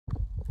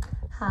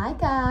Hi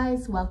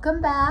guys, welcome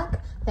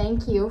back.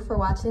 Thank you for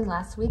watching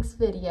last week's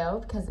video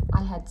because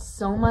I had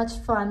so much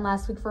fun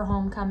last week for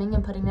homecoming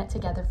and putting it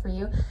together for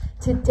you.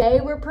 Today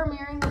we're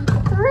premiering week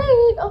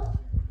 3. Oh,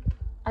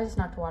 I just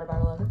knocked a water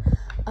bottle over.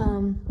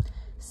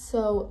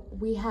 So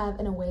we have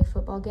an away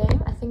football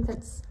game. I think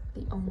that's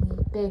the only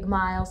big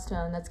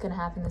milestone that's gonna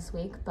happen this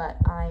week, but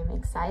I'm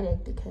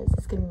excited because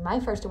it's gonna be my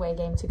first away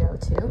game to go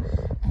to,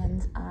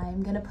 and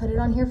I'm gonna put it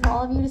on here for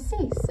all of you to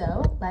see.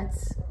 So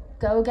let's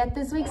go get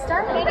this week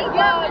started. 20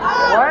 bucks.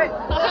 What?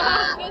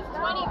 It's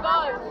 20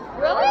 bucks.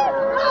 Really?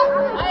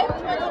 I have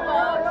 20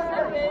 bucks,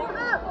 I think.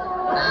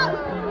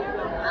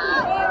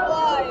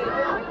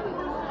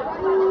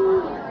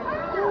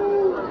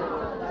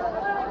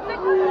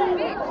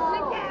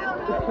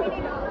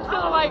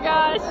 Oh my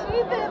gosh.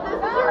 Ethan, this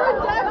is your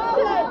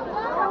redemption.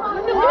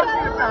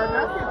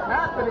 Nothing's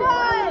happening.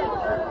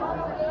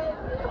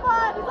 Come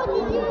on, it's like a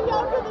year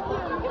younger than you.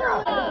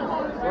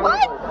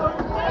 What?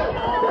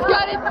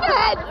 Got it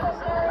dead.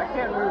 I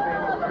can't move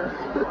anymore.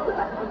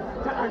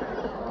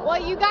 Well,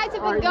 you guys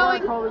have been Alright,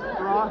 going. you wanna call this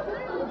draw?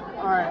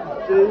 Alright.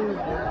 Jesus.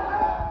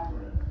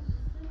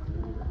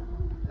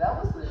 That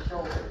was the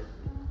shoulder.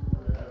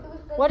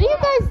 What are you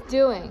guys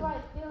doing?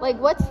 Like,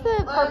 what's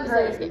the purpose of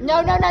this game?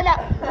 No.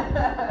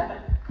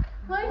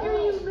 Tiger,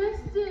 you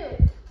missed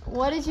it.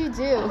 What did you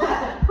do?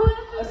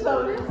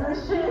 So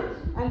Christian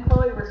and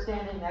Chloe were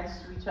standing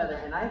next to each other,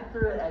 and I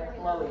threw it at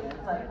Chloe, and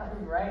it's like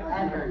coming right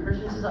at her.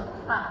 Christian's just like,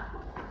 ha.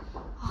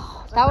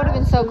 That would have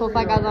been so cool if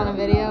I got it on a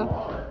video.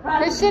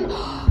 Christian,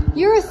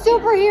 you're a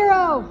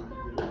superhero!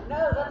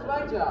 No, that's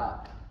my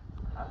job.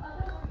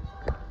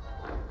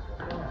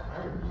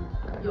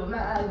 Your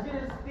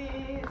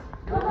Majesties,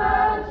 Your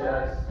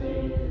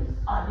Majesties,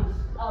 a list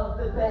of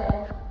the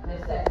bare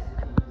necessities.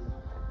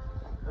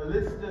 A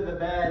list of the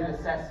bare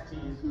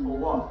necessities for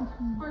what?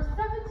 For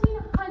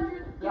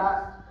 1,700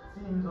 That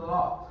seems a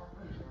lot.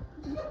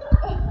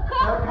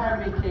 Don't have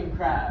me, King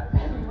Crab.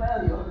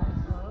 Well, Your Majesty.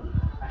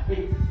 I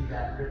hate to see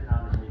that written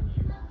on the menu.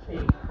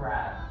 King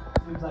Crab.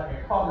 Seems like a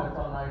comment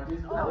on my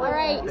disc.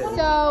 Alright,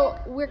 so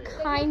we're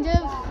kind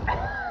of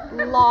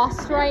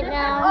lost right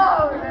now.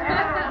 Oh,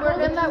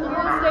 we're in that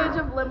weird stage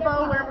of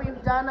limbo where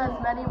we've done as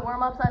many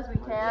warm-ups as we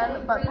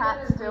can, but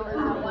Pat still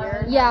isn't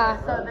here. Yeah.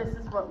 So this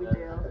is what we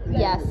do.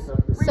 Yes.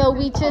 So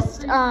we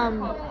just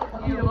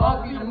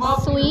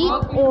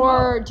sleep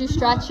or do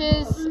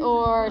stretches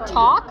or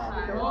talk.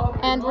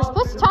 And we're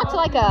supposed to talk to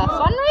like a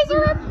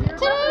fundraiser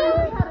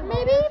today,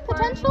 maybe,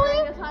 potentially.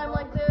 During a time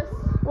like this.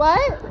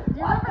 What? Do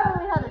you remember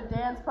when we had a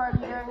dance party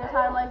during a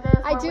time like this?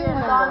 I where do we had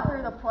remember. gone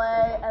through the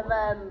play and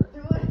then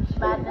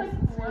madness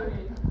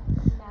ensued?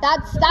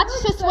 That's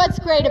just what's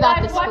great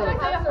about this week.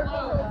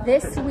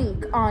 This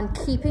week on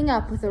Keeping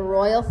Up with the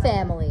Royal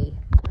Family.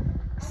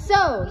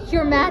 So,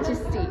 Your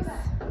Majesties,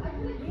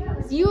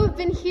 you have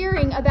been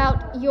hearing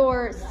about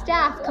your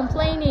staff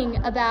complaining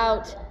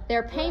about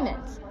their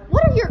payments.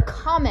 What are your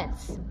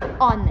comments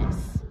on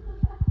this?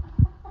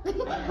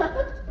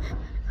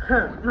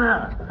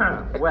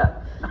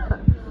 Well,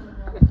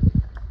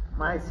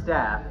 my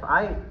staff,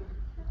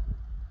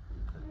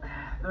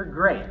 they're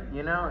great,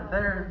 you know,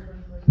 they're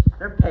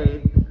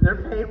paid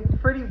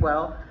pretty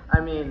well. I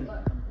mean,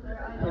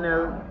 you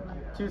know,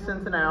 2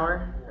 cents an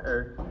hour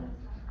or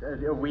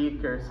a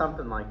week or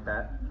something like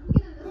that.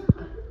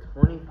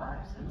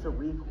 25 cents a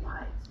week,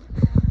 what?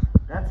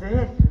 That's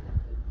it?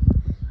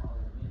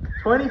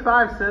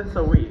 25 cents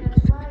a week.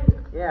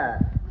 Yeah.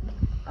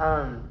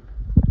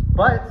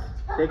 But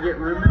they get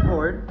room and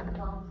board.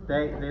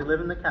 They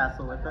live in the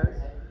castle with us.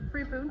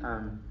 Free food?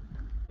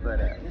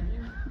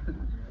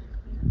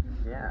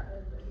 Yeah.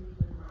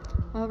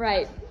 All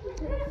right.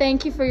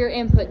 Thank you for your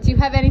input. Do you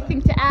have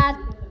anything to add?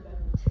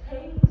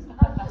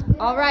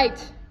 All right.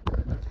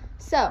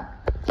 So,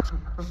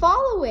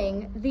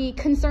 following the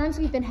concerns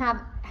we've been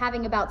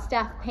having about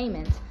staff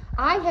payment,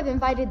 I have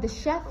invited the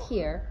chef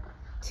here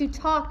to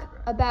talk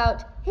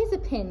about his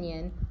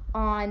opinion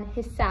on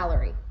his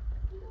salary.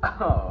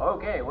 Oh,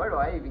 okay. Where do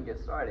I even get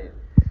started?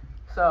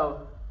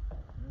 So,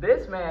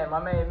 this man, my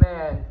main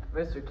man,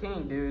 Mr.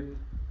 King, dude,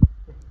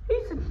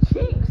 he's a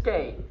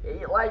cheapskate.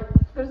 Like,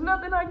 there's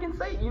nothing I can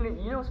say. You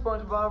know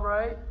SpongeBob,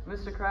 right?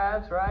 Mr.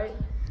 Krabs, right?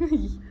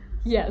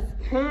 Yes.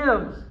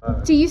 Him.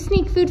 Do you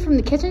sneak food from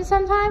the kitchen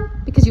sometime?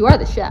 Because you are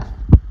the chef.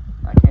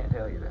 I can't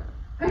tell you that.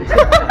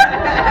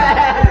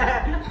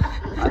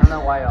 I don't know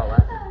why y'all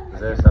laugh.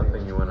 Is there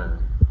something you want to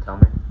tell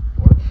me?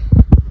 What?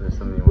 Is there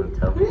something you want to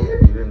tell me?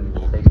 Have you been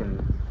taking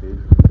food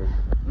from the kitchen?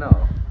 No.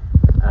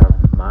 Out of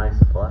my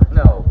supply?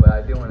 No, but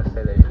I do want to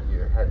say that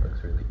your head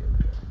looks really good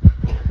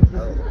today.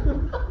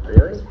 Oh,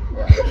 really?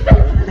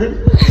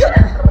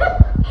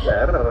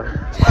 I don't know.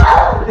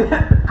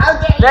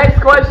 Next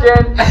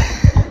question.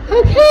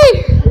 Okay.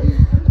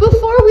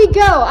 Before we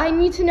go, I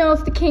need to know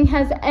if the king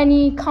has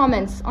any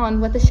comments on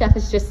what the chef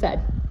has just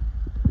said.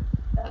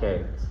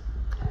 Okay.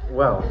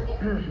 Well,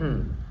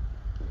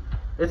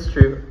 it's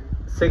true.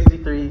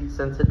 63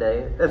 cents a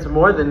day. That's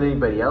more than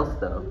anybody else,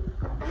 though.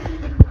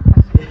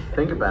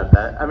 Think about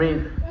that. I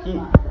mean,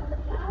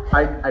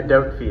 I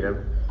don't feed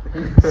him.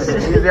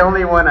 He's the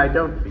only one I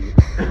don't feed.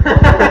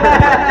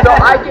 So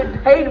I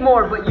get paid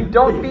more, but you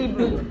don't feed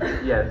me.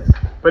 Yes,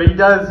 but he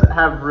does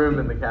have room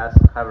in the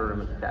castle. Have a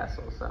room in the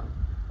castle, so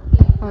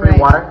free right.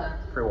 water.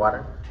 Free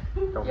water.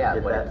 Don't Yeah,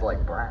 forget but that. it's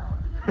like brown.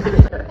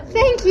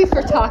 Thank you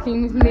for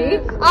talking with me.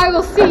 I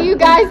will see you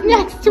guys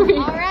next week.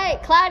 All right,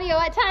 Claudia,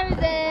 what time is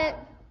it?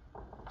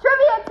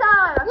 Trivia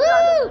time!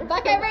 Woo!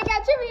 Buckeye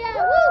Breakout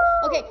Trivia!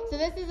 Woo! Okay, so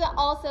this is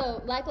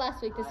also, like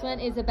last week, this one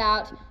is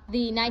about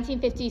the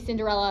 1950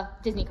 Cinderella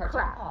Disney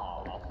cartoon.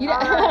 You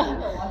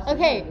know,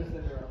 okay.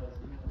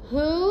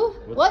 Who?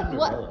 What?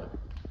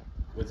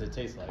 What's it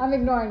taste like? I'm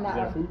ignoring that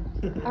Is that one.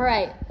 food? All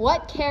right.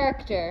 What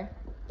character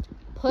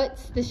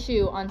puts the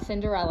shoe on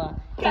Cinderella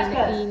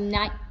in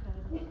the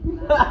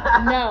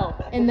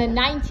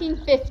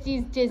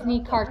 1950s Disney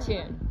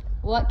cartoon?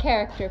 What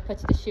character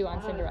puts the shoe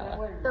on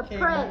Cinderella? The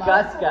prince.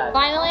 Gus.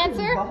 Final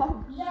answer?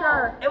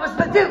 Sure. It was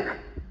the Duke.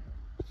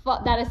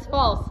 That is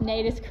false.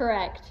 Nate is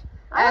correct.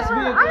 Ask me a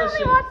I only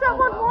question. watched that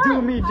one once. Do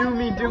me.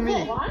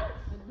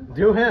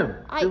 Do him.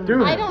 I Do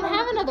him. don't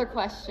have another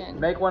question.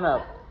 Make one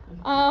up.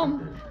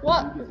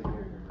 What?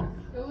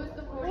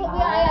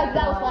 Yeah,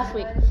 that was last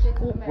week.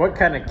 What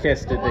kind of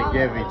kiss did they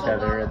give each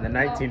other in the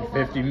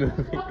 1950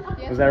 movie?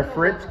 Was that a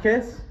French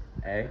kiss?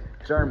 A.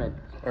 German.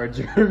 Or a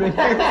German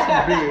kiss?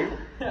 B.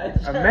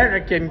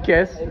 American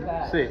kiss?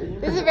 C.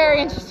 This is a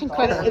very interesting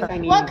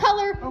question. What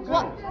color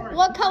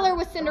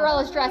was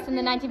Cinderella's dress in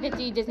the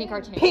 1950 Disney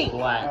cartoon? Pink.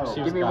 Black.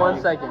 She was Give me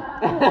goth. 1 second.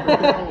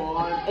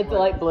 It's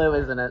light blue,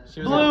 isn't it?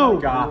 She was a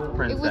goth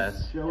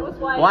princess.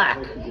 Black.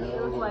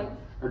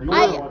 The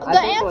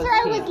answer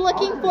I was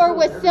looking for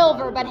was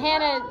silver, but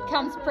Hannah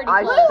comes pretty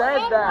I close.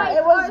 said that.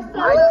 It was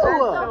I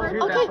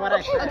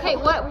Okay,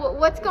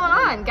 what's going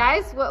on,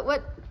 guys?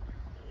 What?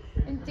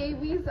 And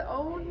Davey's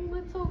own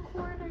little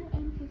corner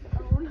and his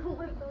own little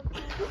corner.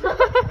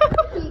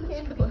 He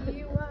can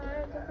be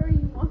whatever he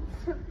wants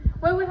to.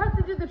 Wait, we have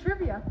to do the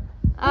trivia.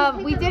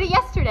 We did it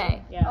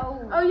yesterday.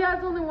 Oh yeah,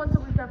 it's only once a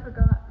week. I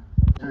forgot.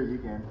 Sure, you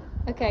can.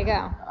 Okay,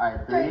 go.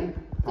 Alright, 3,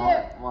 2,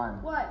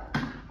 1. What?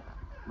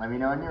 Let me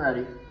know when you're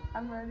ready.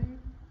 I'm ready.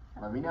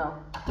 Let me know.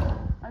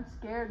 I'm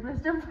scared,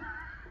 Mr.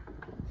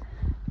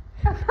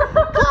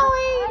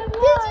 Chloe, did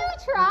you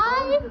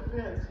try?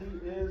 Defense, he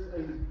is a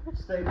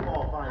state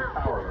qualifying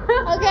power.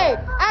 Okay,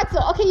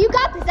 Axel. Okay, you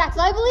got this,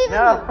 Axel. I believe in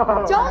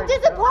you. Don't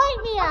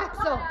disappoint me,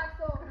 Axel.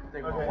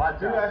 Okay, I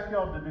do ask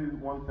y'all to do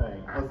one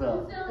thing. What's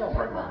up? Don't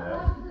break my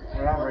desk.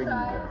 We're not breaking you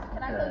down.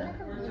 Okay.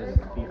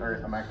 Just the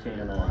earth. I'm actually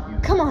gonna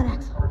use. Come on,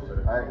 Axel.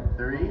 Alright,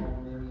 3, 2,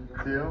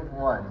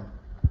 1.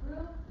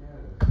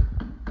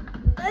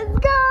 Let's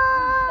go.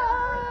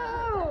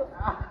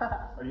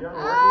 Are you gonna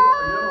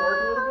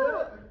work a little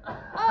bit?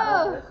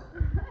 Oh,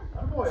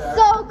 Oh, boy,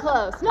 so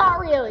close. Not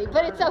really,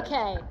 but it's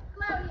okay.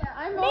 Claudia,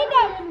 I'm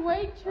already in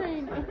weight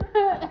training.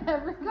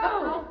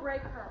 Go.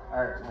 Break her.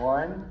 Alright,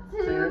 1, 2,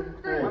 3.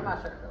 There you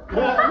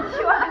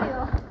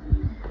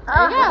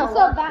go.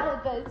 So bad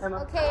at this.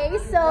 Okay,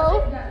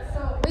 so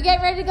we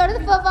getting ready to go to the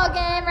football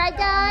game, right,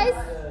 guys?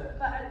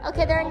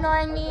 Okay, they're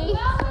ignoring me.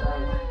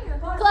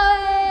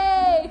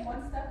 Chloe.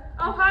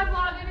 Oh, hi,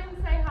 vlog. I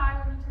didn't say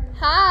hi when you turned.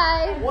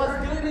 Hi. What's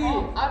goody?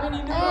 I'm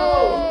in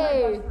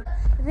Hey.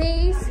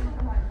 These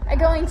are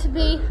going to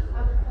be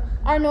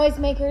our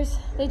noisemakers.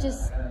 They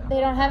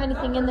don't have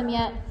anything in them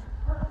yet.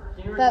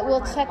 But we'll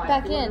check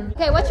back in.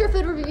 Okay, what's your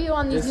food review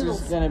on these This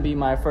noodles? is gonna be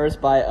my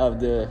first bite of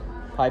the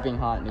piping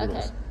hot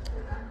noodles. Okay.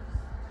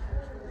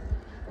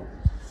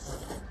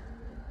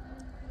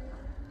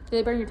 Did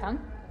they burn your tongue?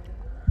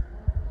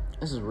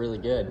 This is really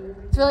good.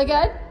 It's really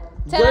good?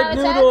 10 out Good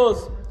of 10?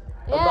 noodles.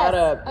 Yes. About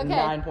a Okay.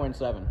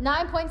 9.7.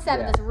 9.7. Yeah.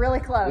 That's really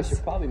We close.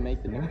 should probably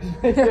make the noise.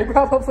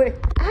 Probably.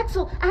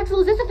 Axel,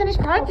 is this a finished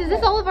product? Is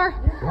this all of our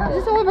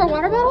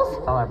water bottles?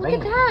 Look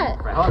at that.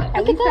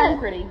 Look at that.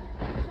 pretty.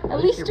 At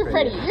least you're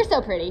pretty. You're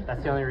so pretty.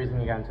 That's the only reason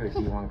you got into a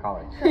D1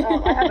 college. I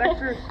have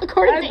extra.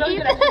 According to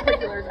Ethan.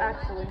 extracurriculars,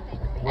 actually.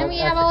 And we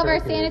have all of our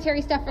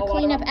sanitary stuff for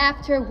cleanup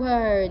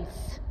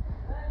afterwards.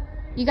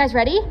 You guys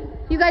ready?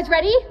 You guys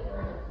ready?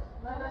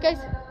 You guys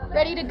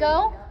ready to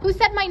go? Who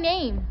said my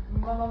name?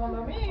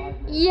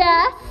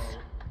 Yes.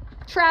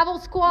 Travel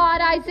Squad,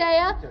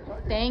 Isaiah.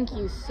 Thank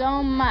you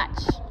so much.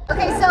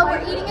 Okay, so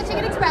we're eating at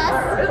Chicken Express.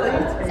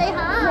 Say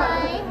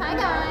hi. Hi,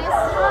 guys.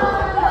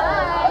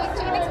 Hi.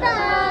 Chicken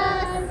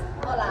Express.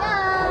 Hola.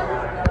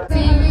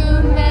 See you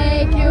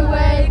make your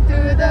way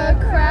through the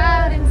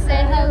crowd and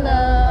say hello.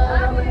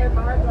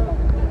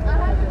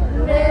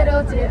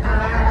 Little did I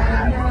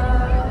know.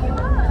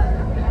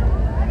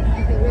 I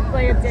think we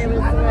play a Taylor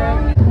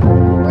Swift.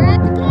 We're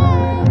at the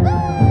game. Woo!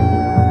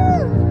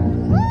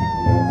 Woo!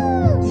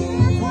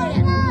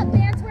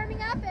 Band's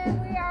warming up, and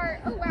we are.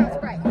 Oh wow, it's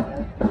bright.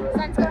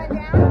 Sun's going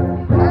down.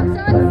 I'm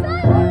so excited!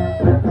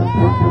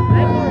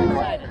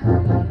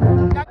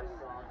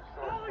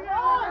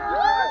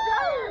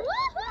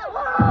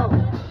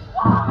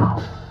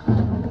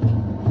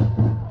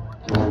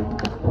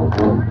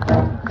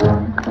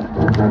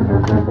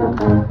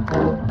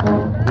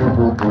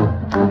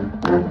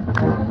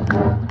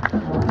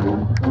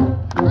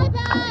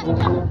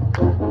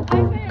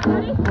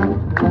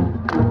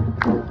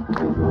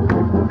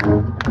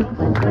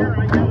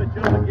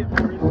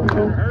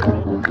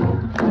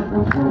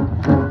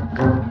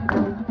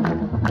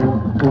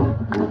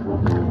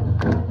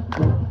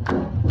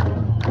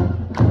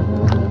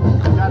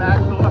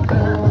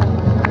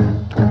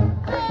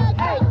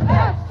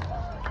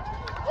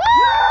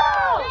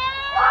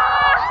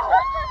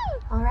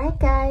 Alright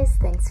guys,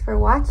 thanks for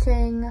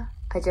watching.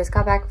 I just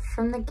got back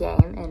from the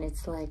game and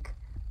it's like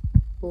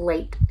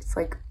late. It's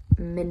like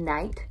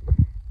midnight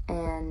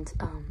and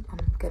I'm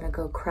gonna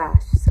go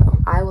crash. So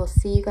I will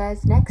see you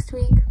guys next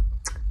week.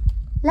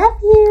 Love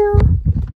you!